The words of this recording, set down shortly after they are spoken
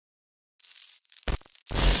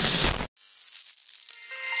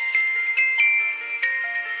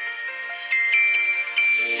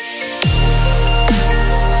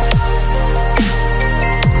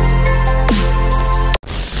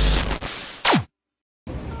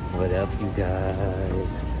What up, you guys?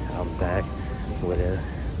 I'm back with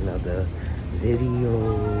another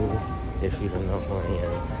video. If you don't know who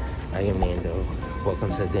I am Nando.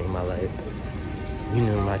 Welcome to a day in my life. You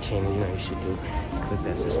know my channel, you know what you should do. Click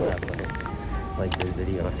that subscribe button, like this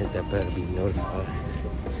video, and hit that bell to be notified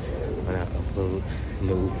when I upload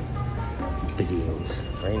new videos.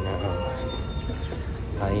 Right now,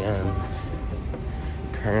 I am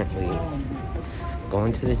currently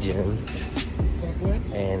going to the gym,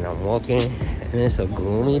 and I'm walking, and it's a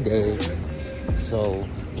gloomy day. So,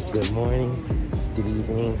 good morning, good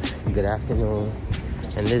evening, good afternoon,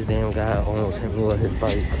 and this damn guy almost hit me with his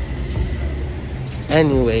bike.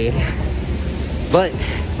 Anyway, but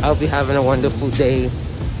I'll be having a wonderful day.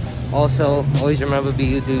 Also, always remember, be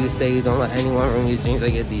you, do you, stay you. Don't let anyone ruin your dreams or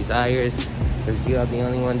your desires, because you are the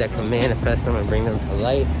only one that can manifest them and bring them to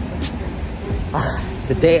life.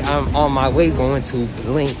 Today, I'm on my way going to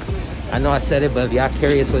Blink. I know I said it, but if y'all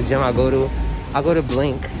curious what gym I go to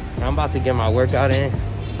Blink. I'm about to get my workout in.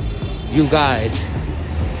 You guys,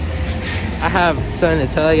 I have something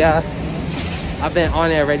to tell y'all. I've been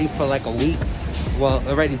on it already for like a week. Well,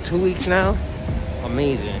 already 2 weeks now.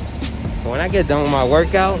 Amazing. So when I get done with my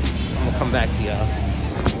workout, I'm gonna come back to y'all.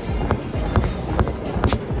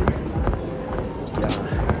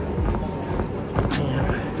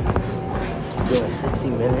 Doing 60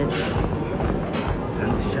 minutes. I'm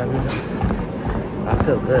just trying to, I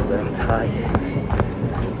feel good, but I'm tired.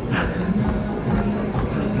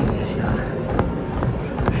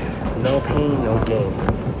 No pain, no gain.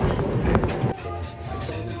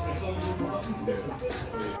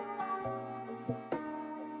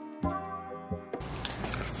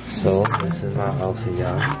 So this is my outfit,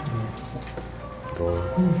 y'all.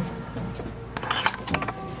 Boom.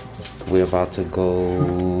 We're about to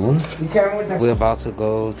go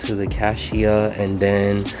to the cashier, and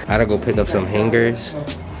then I gotta go pick up some hangers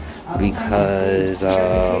because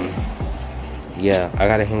yeah, I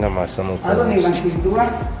gotta hang up my summer clothes.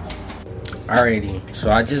 Alrighty,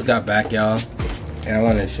 so I just got back, y'all, and I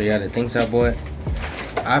want to show y'all the things I bought.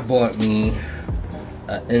 I bought me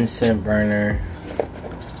an incense burner.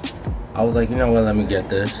 I was like, you know what, let me get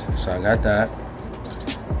this. So I got that.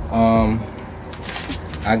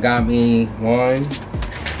 I got me 1, 2,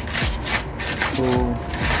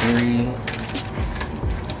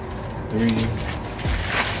 3,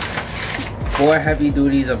 4 heavy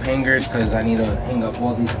duties of hangers, because I need to hang up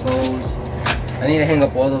all these clothes. I need to hang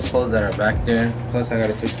up all those clothes that are back there. Plus I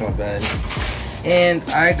gotta fix my bed. And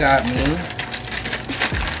I got me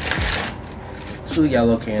 2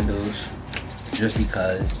 yellow candles, just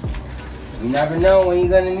because. You never know when you're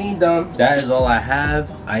gonna need them. That is all I have.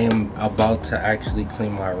 I am about to actually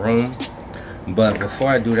clean my room. But before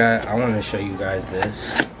I do that, I wanna show you guys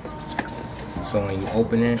this. So when you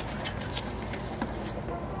open it,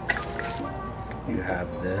 you have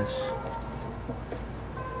this.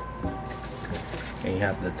 And you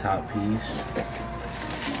have the top piece,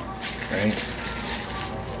 right?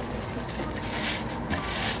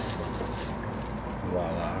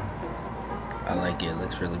 Voila. I like it, it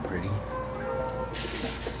looks really pretty.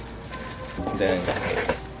 Then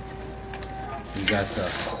you got the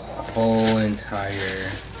whole entire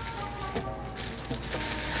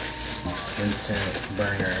incense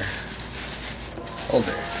burner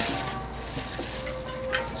holder,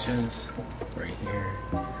 just right here,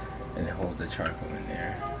 and it holds the charcoal in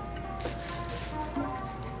there.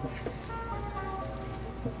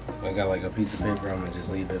 I got like a piece of paper, I'm gonna just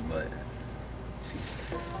leave it, but see.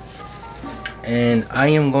 And I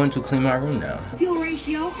am going to clean my room now. Fuel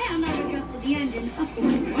ratio, and I've adjusted the engine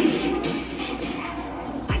accordingly.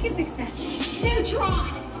 I can fix that.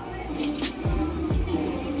 Neutron!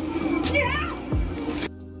 Yeah!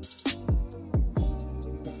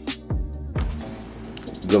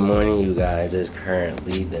 Good morning, you guys. It's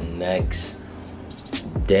currently the next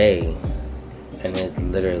day, and it's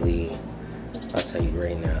literally, I'll tell you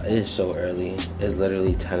right now, it is so early. It's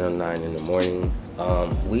literally 10:09 in the morning.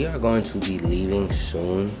 We are going to be leaving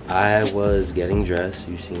soon. I was getting dressed.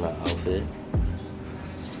 You see my outfit.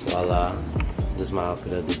 Voila. This is my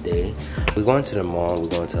outfit of the day. We're going to the mall. We're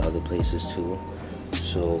going to other places too.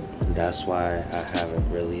 So that's why I haven't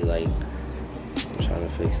really, like, I'm trying to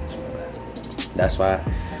fix this one. That's why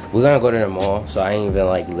we're gonna go to the mall. So I ain't even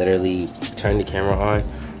like literally turn the camera on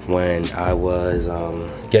when I was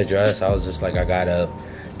get dressed. I was just like, I got up,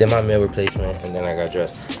 did my meal replacement, and then I got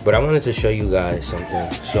dressed. But I wanted to show you guys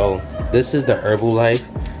something. So this is the Herbalife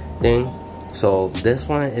thing. So this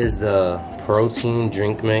one is the protein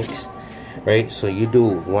drink mix, right? So you do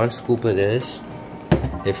 1 scoop of this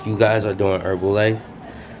if you guys are doing Herbalife,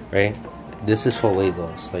 right? this is for weight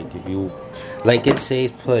loss. Like if you, like it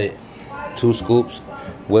says put 2 scoops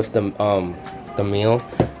with the meal,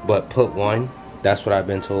 but put 1. That's what I've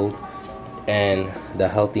been told. And the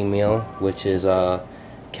healthy meal, which is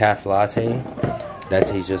calf latte, that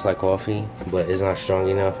tastes just like coffee, but it's not strong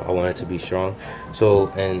enough. I want it to be strong. So,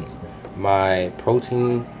 and my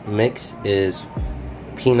protein mix is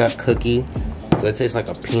peanut cookie. So it tastes like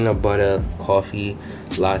a peanut butter coffee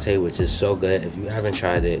latte, which is so good. If you haven't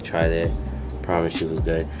tried it, try it. Promise you it was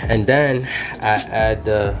good. And then I add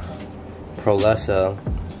the Prolessa,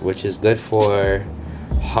 which is good for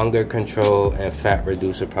hunger control and fat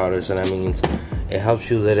reducer powder. So that means it helps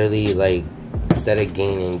you literally, like, instead of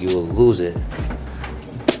gaining, you will lose it.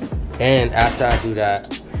 And after I do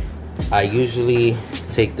that, I usually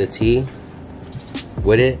take the tea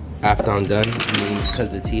with it after I'm done, because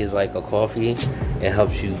the tea is like a coffee. It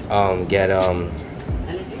helps you get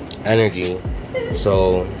energy.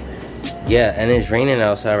 So yeah, and it's raining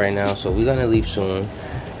outside right now, so we're gonna leave soon.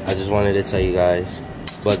 I just wanted to tell you guys.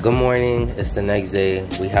 But good morning, it's the next day.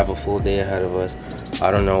 We have a full day ahead of us. I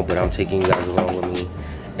don't know, but I'm taking you guys along with me.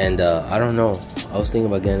 And I don't know, I was thinking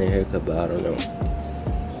about getting a haircut, but I don't know.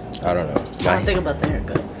 I don't know. I don't think about the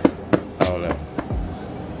haircut. I don't know.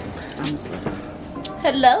 I'm sweating.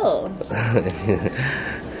 Hello.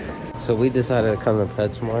 So we decided to come to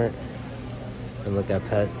PetSmart and look at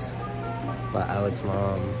pets. By Alex's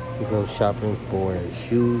mom, we go shopping for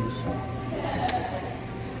shoes.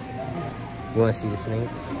 You want to see the snake?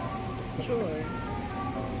 Sure.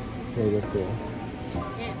 Here, look there.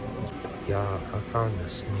 Yeah. Y'all, I found the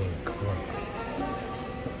snake. Look.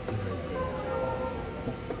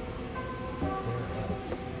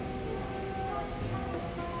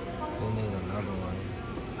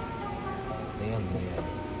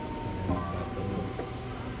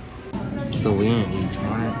 So we in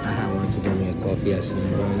H-Mart. I had one to get me a coffee at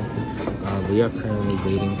Cinnabon. We are currently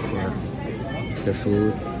waiting for the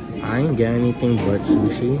food. I ain't get anything but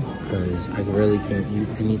sushi because I really can't eat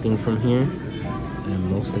anything from here.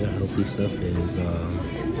 And most of the healthy stuff is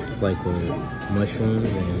like with mushrooms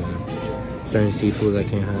and certain seafoods I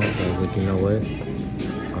can't have. So I was like, you know what?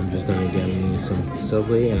 I'm just gonna get me some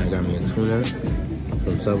Subway, and I got me a tuna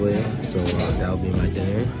from Subway. So that'll be my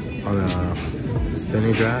dinner on a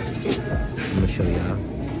spinach wrap. I'm gonna show y'all.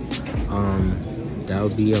 That'll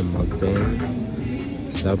be a mukbang.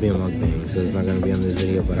 That'll be a mukbang, so it's not gonna be on this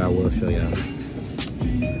video, but I will show y'all.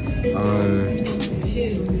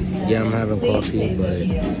 Yeah, I'm having coffee, but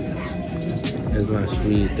it's not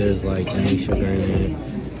sweet. There's like any sugar in it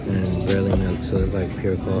and barely milk, so it's like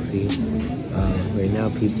pure coffee. Right now,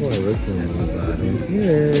 people are looking at me, but I don't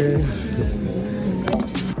care.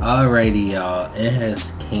 Alrighty, y'all, it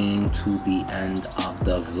has came to the end of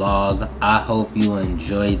the vlog. I hope you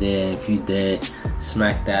enjoyed it. If you did,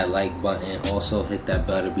 smack that like button. Also hit that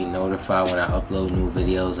bell to be notified when I upload new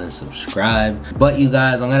videos, and subscribe. But you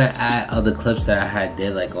guys, I'm gonna add other clips that I had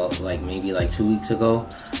did like maybe like 2 weeks ago.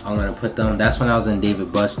 I'm gonna put them. That's when I was in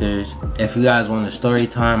David Buster's. If you guys want a story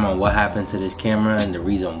time on what happened to this camera and the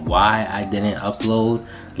reason why I didn't upload,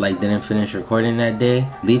 like didn't finish recording that day,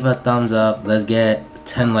 leave a thumbs up. Let's get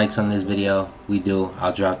 10 likes on this video. We do.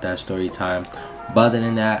 I'll drop that story time. But other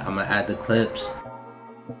than that, I'm gonna add the clips.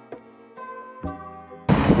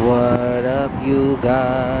 What up, you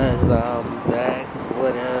guys? I'm back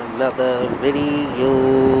with another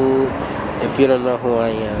video. If you don't know who I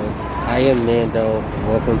am Nando.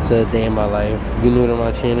 Welcome to a day in my life. If you're new to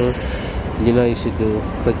my channel, you know what you should do.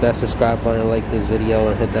 Click that subscribe button, like this video,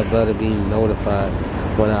 and hit that bell to be notified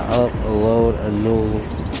when I upload a new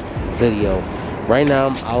video. Right now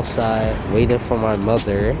I'm outside waiting for my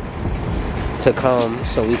mother to come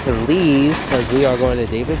so we can leave, because we are going to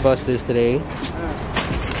David Buster's today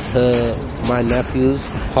to my nephew's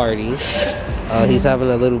party. He's having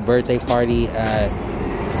a little birthday party at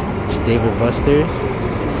David Buster's.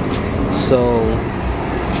 So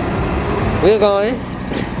we're going.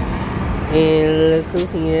 And look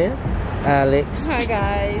who's here. Alex. Hi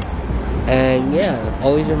guys. And yeah,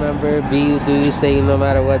 always remember, be you, do you, stay no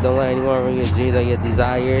matter what. Don't let anyone ruin your dreams or your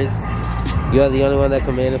desires. You're the only one that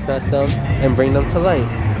can manifest them and bring them to life.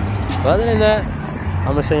 But other than that,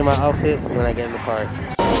 I'm gonna show you my outfit when I get in the car.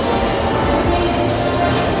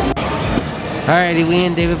 Alrighty, we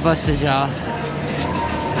in David Buster's, y'all.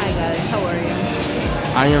 Hi guys, how are you?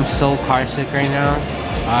 I am so car sick right now.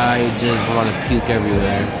 I just want to puke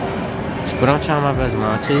everywhere. But I'm trying my best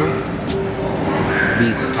not to.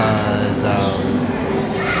 Because,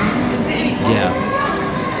 yeah.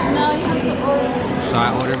 No, you have to order. So I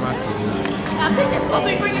ordered my food.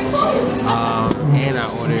 And I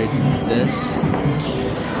ordered this.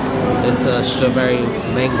 It's a strawberry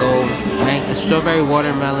strawberry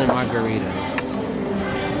watermelon margarita.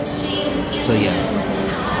 So yeah.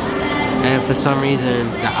 And for some reason,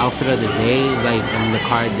 the outfit of the day, like in the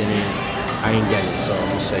car, I didn't get it. So I'm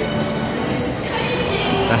gonna show you.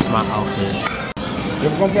 That's my outfit.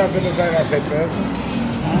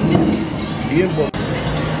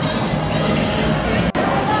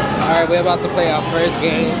 Alright, we're about to play our first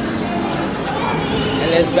game.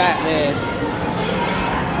 And it's Batman.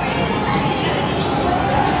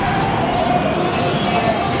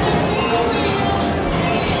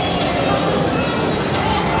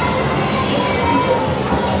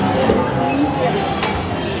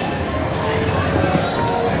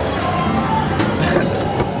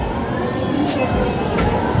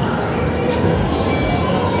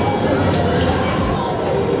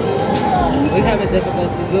 We having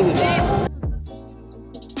difficulties, we'll be back.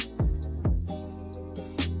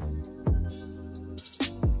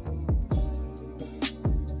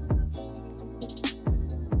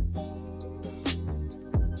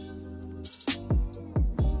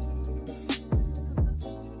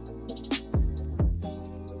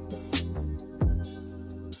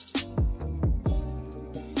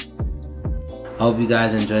 I hope you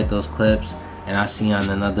guys enjoyed those clips, and I'll see you on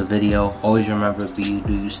another video. Always remember, be you,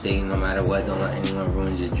 do you, stay no matter what. Don't let anyone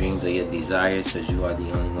ruin your dreams or your desires, because you are the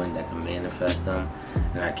only one that can manifest them.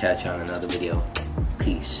 And I'll catch you on another video.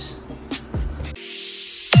 Peace.